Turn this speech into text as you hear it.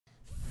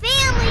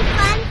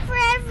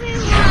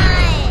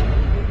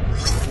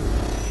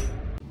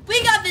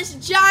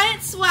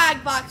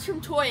a box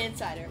from Toy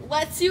Insider.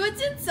 Let's see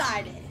what's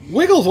inside it.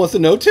 Waggles wants to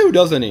know too,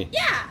 doesn't he?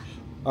 Yeah.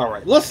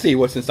 Alright, let's see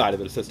what's inside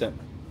of it, assistant.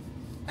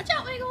 Watch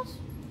out, Waggles.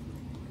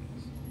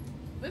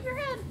 Move your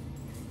head.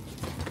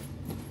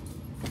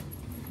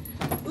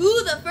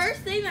 Ooh, the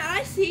first thing that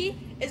I see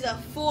is a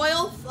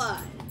foil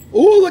fun.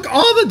 Ooh, look,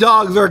 all the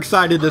dogs are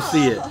excited to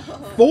see it.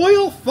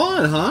 Foil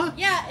fun, huh?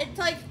 Yeah, it's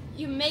like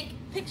you make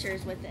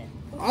pictures with it.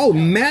 Oh,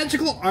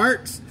 magical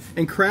arts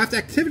and craft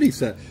activity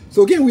set.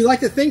 So again, we like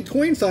to thank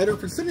Toy Insider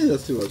for sending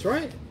this to us,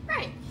 right?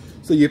 Right.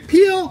 So you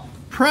peel,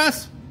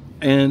 press,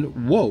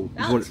 and whoa.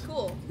 That looks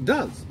cool. It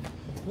does.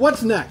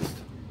 What's next?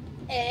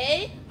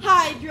 A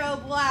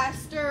hydro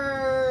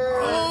blaster.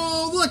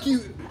 Oh, look,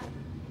 you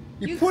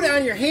put it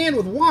on your hand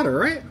with water,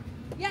 right?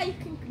 Yeah, you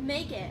can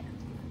make it.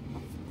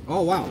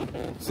 Oh, wow.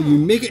 So you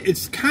make it,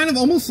 it's kind of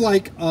almost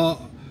like,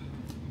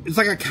 it's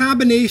like a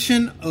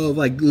combination of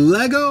like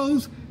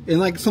Legos and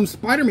like some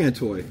Spider-Man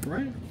toy,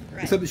 right?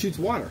 Except it shoots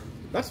water.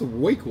 That's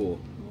way cool.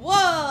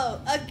 Whoa,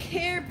 a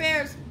Care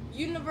Bears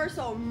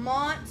Universal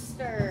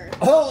Monster.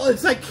 Oh,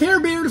 it's like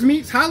Care Bears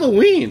meets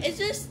Halloween. This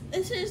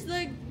is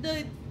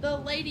the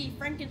Lady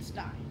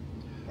Frankenstein,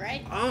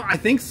 right? Oh, I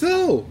think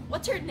so.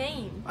 What's her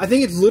name? I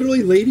think it's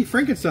literally Lady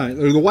Frankenstein,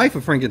 or the wife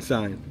of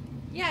Frankenstein.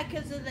 Yeah,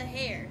 because of the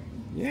hair.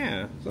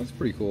 Yeah, so that's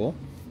pretty cool.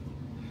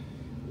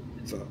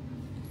 So,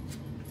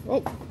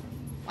 oh,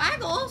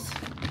 Waggles.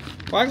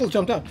 Waggles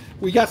jumped out.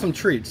 We got some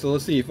treats, so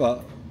let's see if Oh.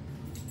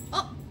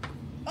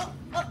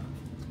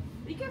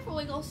 Be careful,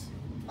 Waggles.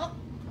 Oh,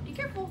 be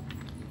careful.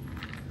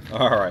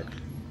 all right.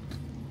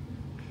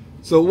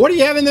 So what do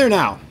you have in there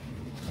now?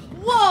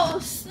 Whoa,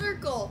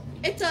 circle.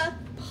 It's a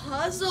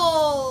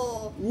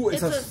puzzle. Ooh,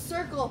 it's a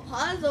circle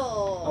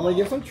puzzle. I'm gonna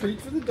give some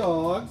treats for the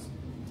dogs.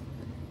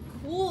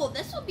 Cool.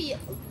 This will be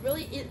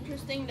really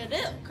interesting to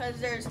do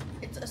because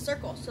it's a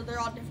circle, so they're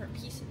all different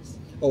pieces.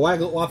 Oh,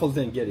 Waffles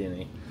didn't get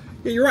any.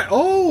 Yeah, you're right.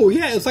 Oh,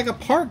 yeah, it's like a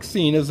park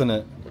scene, isn't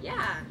it?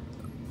 Yeah.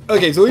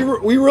 Okay, so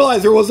we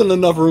realized there wasn't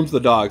enough room for the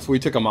dogs, so we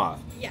took them off.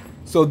 Yeah.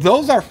 So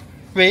those are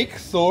fake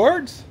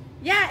swords?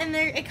 Yeah, and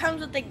it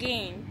comes with the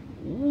game.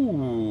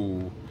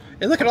 Ooh.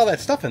 And look at all that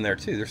stuff in there,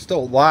 too. There's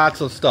still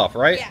lots of stuff,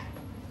 right? Yeah.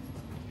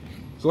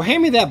 So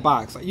hand me that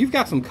box. You've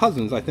got some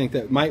cousins, I think,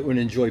 that might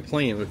enjoy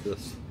playing with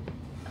this.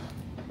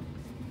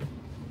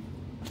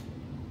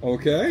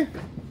 Okay.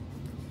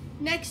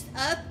 Next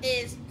up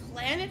is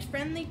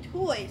planet-friendly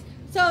toys.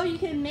 So you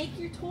can make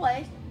your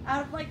toys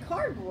out of like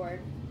cardboard.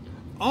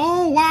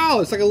 Oh, wow.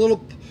 It's like a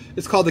little,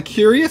 it's called the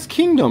Curious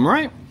Kingdom,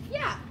 right?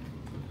 Yeah.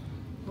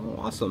 Oh,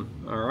 awesome.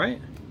 All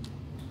right.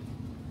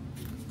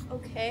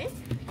 Okay.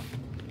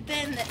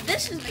 Then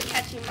this has been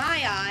catching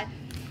my eye.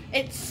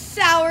 It's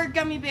sour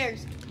gummy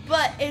bears,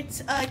 but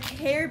it's a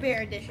Care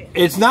Bear edition.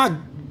 It's not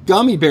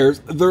gummy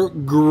bears. They're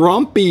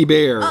grumpy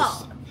bears.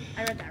 Oh,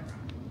 I read that wrong.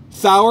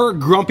 Sour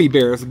grumpy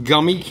bears,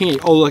 gummy candy.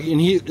 Oh, look, and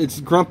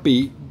it's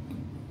grumpy.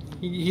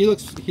 He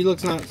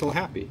looks not so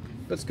happy.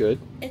 That's good.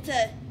 It's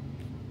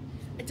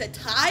a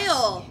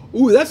tile.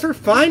 Ooh, that's for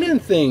finding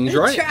things,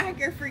 right? A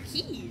tracker for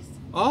keys.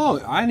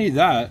 Oh, I need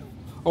that.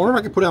 I wonder if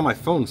I could put it on my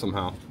phone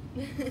somehow,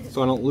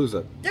 so I don't lose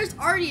it. There's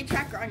already a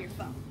tracker on your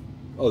phone.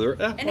 Oh, there.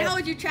 Yeah, And how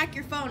would you track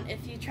your phone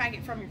if you track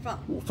it from your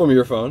phone? From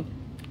your phone.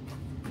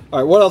 All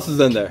right, what else is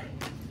in there?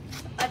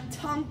 A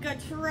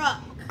Tonka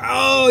truck.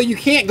 Oh, you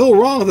can't go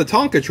wrong with a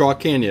Tonka truck,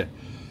 can you?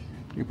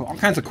 You can put all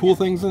kinds of cool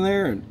things in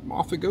there, and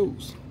off it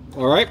goes.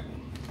 All right.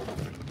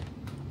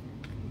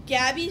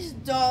 Gabby's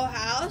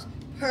Dollhouse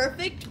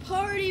Perfect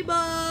Party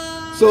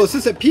Bus. So it's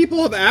just that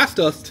people have asked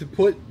us to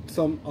put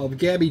some of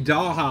Gabby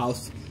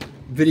Dollhouse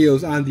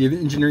videos on the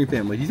Engineering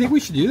Family. Do you think we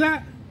should do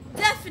that?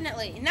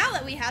 Definitely. Now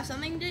that we have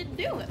something to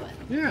do it with.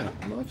 Yeah,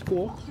 well, that's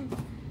cool.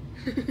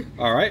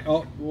 All right.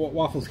 Oh,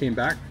 Waffles came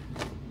back.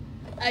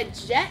 A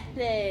jet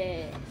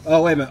disc.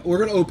 Oh, wait a minute. We're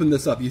going to open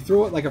this up. You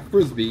throw it like a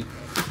Frisbee,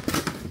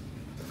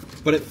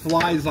 but it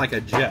flies like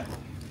a jet.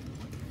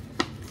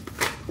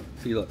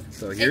 See, look.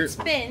 So here. It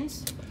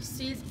spins.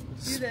 See,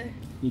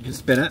 You can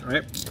spin it,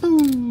 right?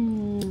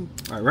 Ooh.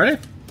 All right,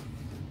 ready?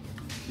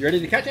 You ready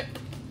to catch it?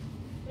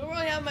 We don't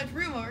really have much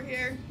room over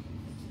here.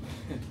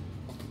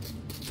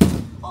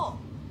 Oh.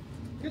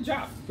 Good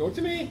job. Go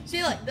to me.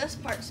 See, look, this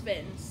part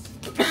spins.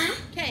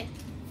 Okay.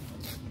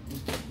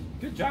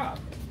 Good job.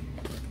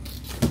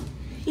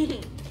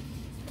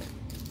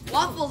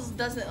 Waffles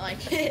doesn't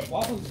like it.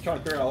 Waffles is trying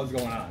to figure out what's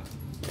going on.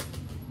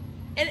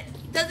 And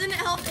doesn't it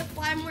help to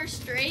fly more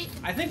straight?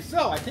 I think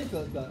so. I think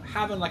the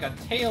having like a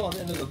tail on the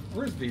end of the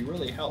Frisbee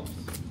really helps.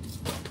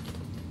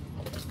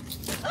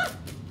 Oh.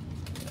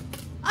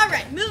 All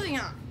right, moving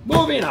on.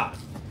 Moving on.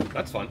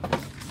 That's fun.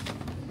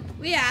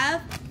 We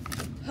have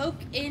Poke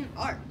in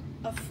Art,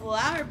 a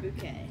flower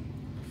bouquet.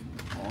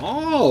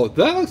 Oh,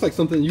 that looks like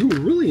something you would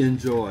really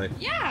enjoy.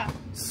 Yeah.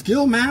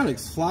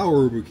 Skillmatics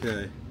flower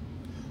bouquet.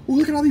 Oh,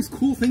 look at all these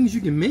cool things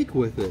you can make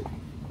with it.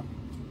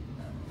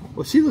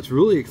 Well, she looks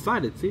really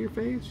excited. See her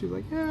face? She's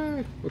like,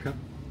 yeah. Okay.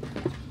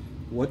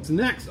 What's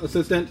next,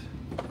 assistant?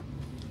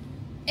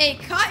 A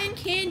cotton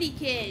candy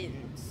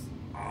cans.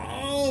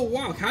 Oh,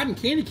 wow. Cotton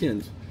candy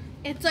cans.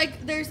 It's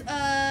like there's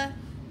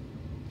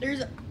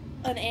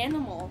an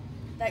animal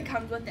that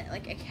comes with it,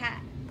 like a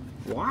cat.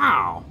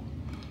 Wow.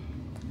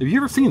 Have you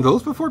ever seen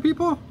those before,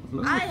 people?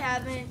 No. I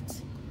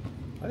haven't.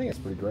 I think it's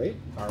pretty great.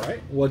 All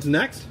right, what's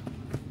next?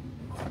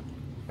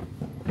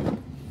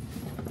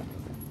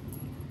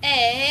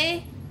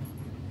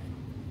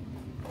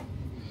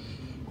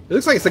 It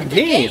looks like it's a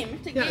game.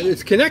 It's a yeah, game.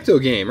 it's a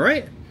Connecto game,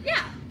 right?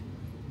 Yeah.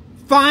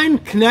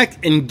 Find,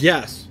 connect, and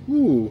guess.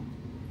 Ooh.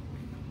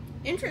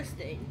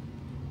 Interesting.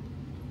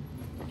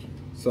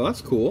 So that's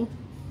cool.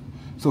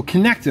 So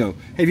Connecto.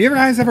 Have you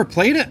guys ever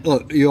played it?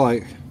 Look, you're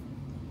like.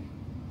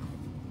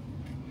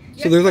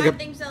 You So there's like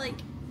things that like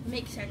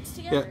make sense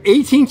together. Yeah,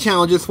 18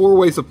 challenges, 4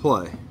 ways to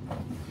play.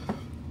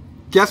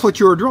 Guess what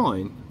you were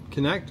drawing?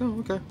 Connect. Oh,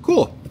 okay,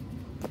 cool.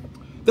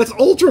 That's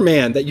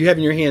Ultraman that you have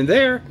in your hand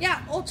there.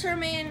 Yeah,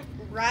 Ultraman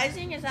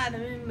Rising, is that a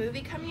new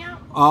movie coming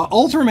out?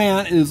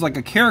 Ultraman is like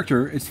a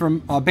character. It's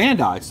from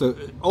Bandai, so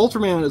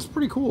Ultraman is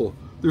pretty cool.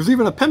 There's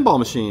even a pinball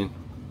machine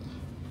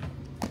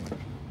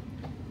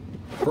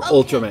for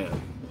Ultraman.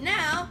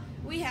 Now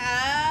we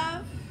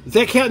have. Is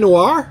that Cat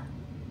Noir?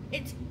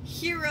 It's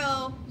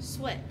Hero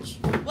Switch.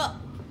 Well,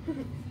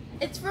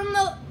 it's from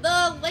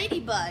the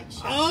Ladybug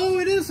show. Oh,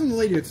 it is from the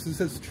Ladybug. It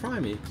says "Try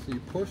me." So you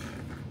push.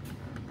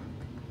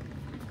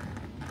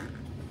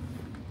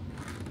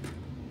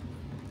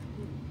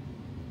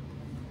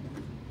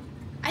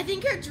 I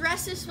think her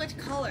dresses switch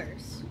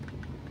colors.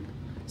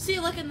 See,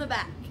 look in the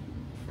back.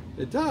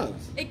 It does.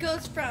 It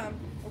goes from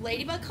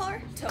Ladybug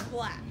color to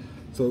black.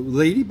 So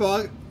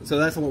Ladybug. So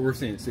that's what we're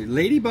saying. See,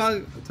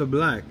 Ladybug to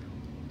black,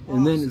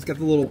 and then it's got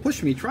the little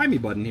push me, try me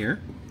button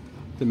here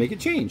to make it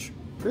change.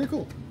 Very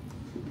cool.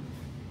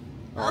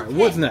 All right,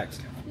 what's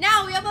next?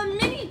 Now we have a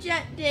mini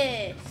jet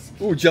disc.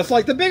 Ooh, just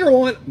like the bigger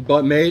one,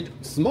 but made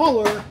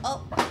smaller.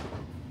 Oh,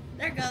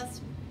 there it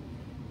goes.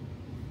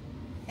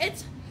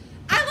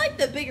 I like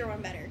the bigger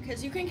one better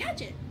because you can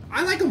catch it.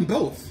 I like them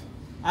both.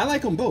 I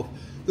like them both.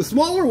 The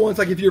smaller ones,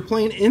 like if you're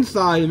playing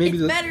inside, and maybe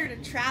it's better to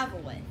travel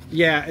with.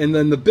 Yeah, and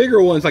then the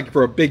bigger ones, like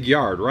for a big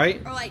yard,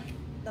 right? Or like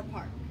the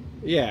park.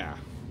 Yeah.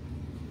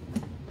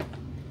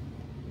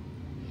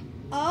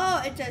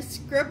 Oh, it's a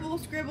scribble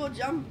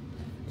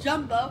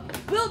jumbo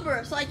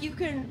Wilbur, so like you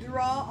can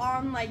draw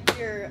on like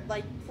your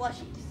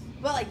plushies,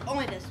 but like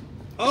only this one.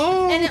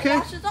 Oh, and okay. it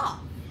washes off.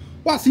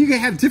 Wow, so you can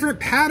have different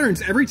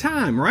patterns every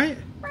time, right?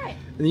 Right.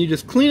 And then you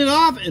just clean it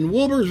off, and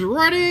Wilbur's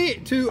ready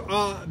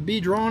to be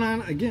drawn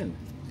on again.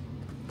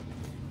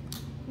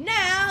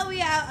 Now we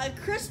have a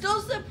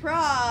crystal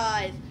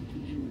surprise.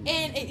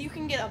 And you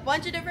can get a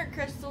bunch of different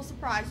crystal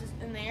surprises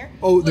in there.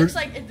 Oh, looks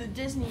like it's the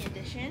Disney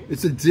edition.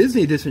 It's a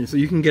Disney edition, so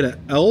you can get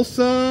an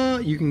Elsa.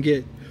 You can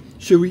get.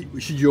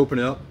 Should you open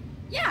it up?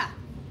 Yeah.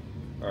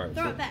 All right.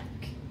 Throw it back.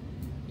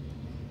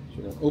 So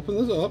we're gonna open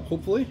this up,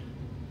 hopefully.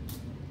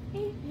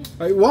 All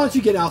right. Why don't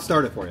you get it? I'll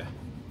start it for you.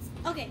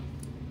 Okay.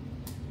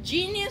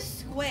 Genius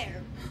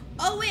Square.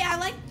 Oh wait, I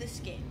like this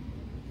game.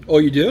 Oh,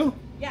 you do?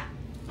 Yeah.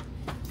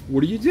 What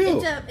do you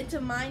do? It's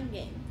a mind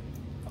game.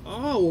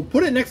 Oh, well,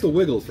 put it next to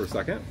Wiggles for a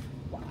second.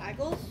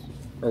 Waggles?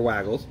 Or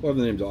Waggles,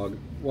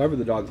 whatever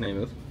the dog's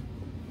name is.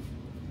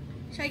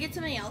 Should I get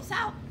something else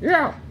out?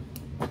 Yeah.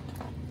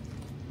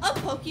 A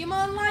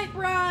Pokemon Light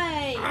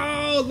Bright.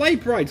 Oh,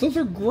 Light Brights. Those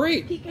are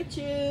great.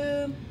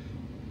 Pikachu.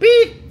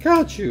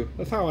 Pikachu.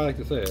 That's how I like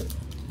to say it.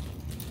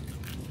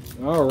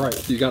 All right.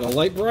 So you got a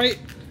Light Bright.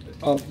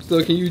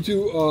 So can you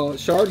do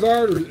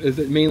Charizard, or is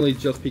it mainly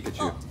just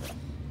Pikachu?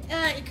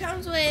 Oh. It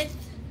comes with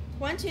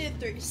 1, 2,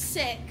 3,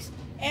 6.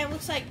 And it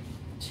looks like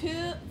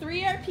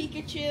 3 are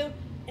Pikachu,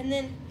 and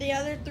then the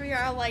other 3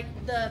 are like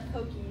the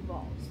Pokeballs.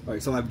 All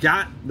right, so I've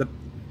got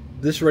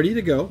this ready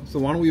to go. So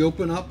why don't we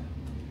open up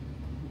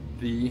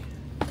the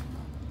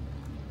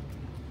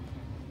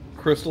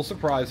crystal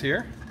surprise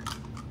here?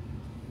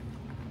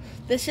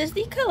 This is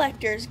the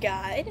collector's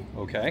guide.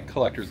 Okay,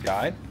 collector's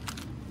guide.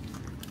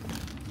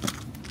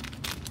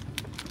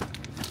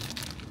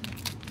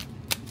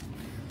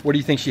 What do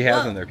you think she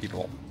has in there,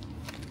 people?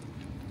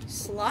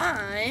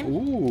 Slime.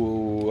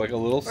 Ooh, like a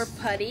little... Or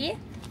putty.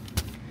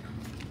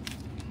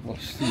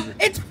 Let's see.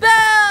 It's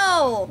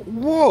Belle!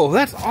 Whoa,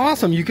 that's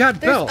awesome. You got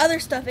Belle. There's other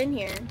stuff in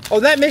here.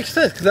 Oh, that makes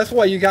sense, because that's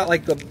why you got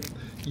like the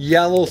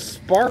yellow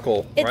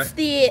sparkle, It's right?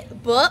 the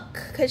book,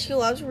 because she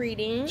loves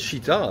reading. She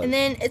does. And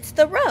then it's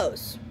the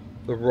rose.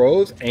 The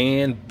rose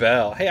and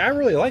Belle. Hey, I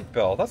really like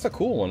Belle. That's a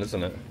cool one,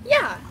 isn't it?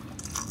 Yeah.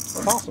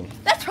 That's awesome.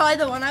 That's probably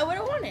the one I would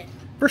have wanted.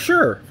 For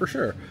sure, for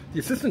sure. The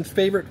assistant's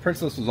favorite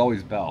princess was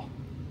always Belle.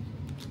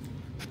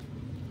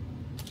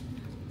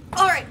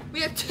 Alright,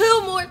 we have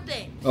 2 more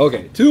things.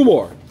 Okay, 2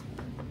 more.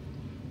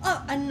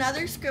 Oh,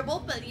 another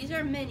scribble, but these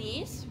are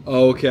minis.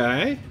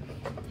 Okay.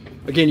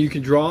 Again, you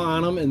can draw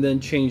on them and then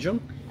change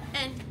them.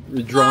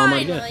 And Draw them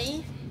finally,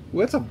 again.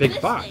 Well, that's a big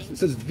this box. thing. It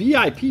says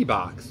VIP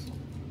box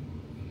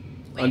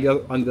on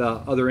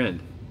the other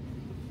end.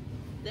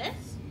 This?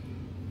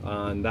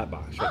 On that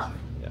box, right? Oh.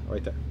 Yeah,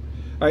 right there.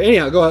 All right.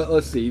 Anyhow, go ahead.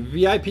 Let's see.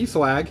 VIP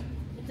swag.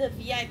 It's a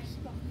VIP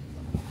box.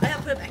 I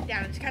gotta put it back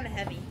down. It's kind of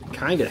heavy.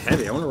 Kind of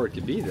heavy. I wonder where it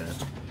could be then.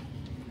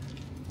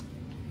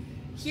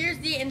 Here's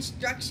the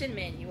instruction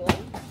manual.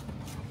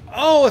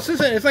 Oh,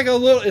 it's like a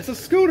little, it's a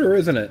scooter,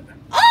 isn't it?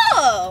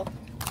 Oh!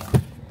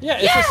 Yeah,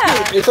 it's a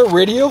scooter. It's a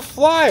radio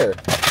flyer.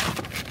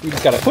 We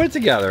just got to put it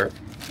together.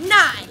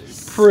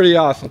 Nice. Pretty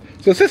awesome.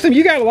 So, System,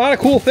 you got a lot of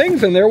cool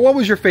things in there. What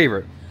was your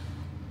favorite?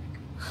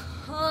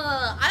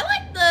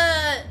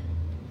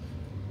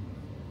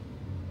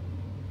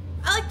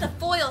 I like the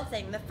foil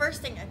thing. The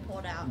first thing I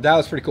pulled out. That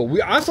was pretty cool.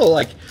 We also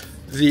like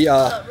the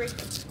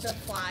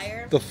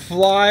flyer. The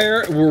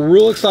flyer. We're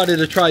real excited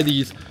to try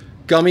these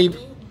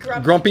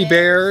grumpy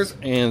bears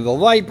and the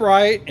Light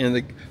Bright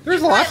and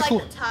there's lots of cool.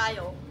 The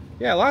tile.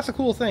 Yeah, lots of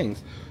cool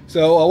things.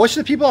 So, what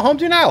should the people at home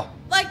do now?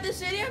 Like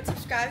this video and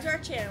subscribe to our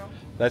channel.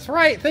 That's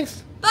right.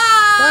 Thanks. Bye.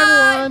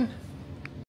 Bye, everyone.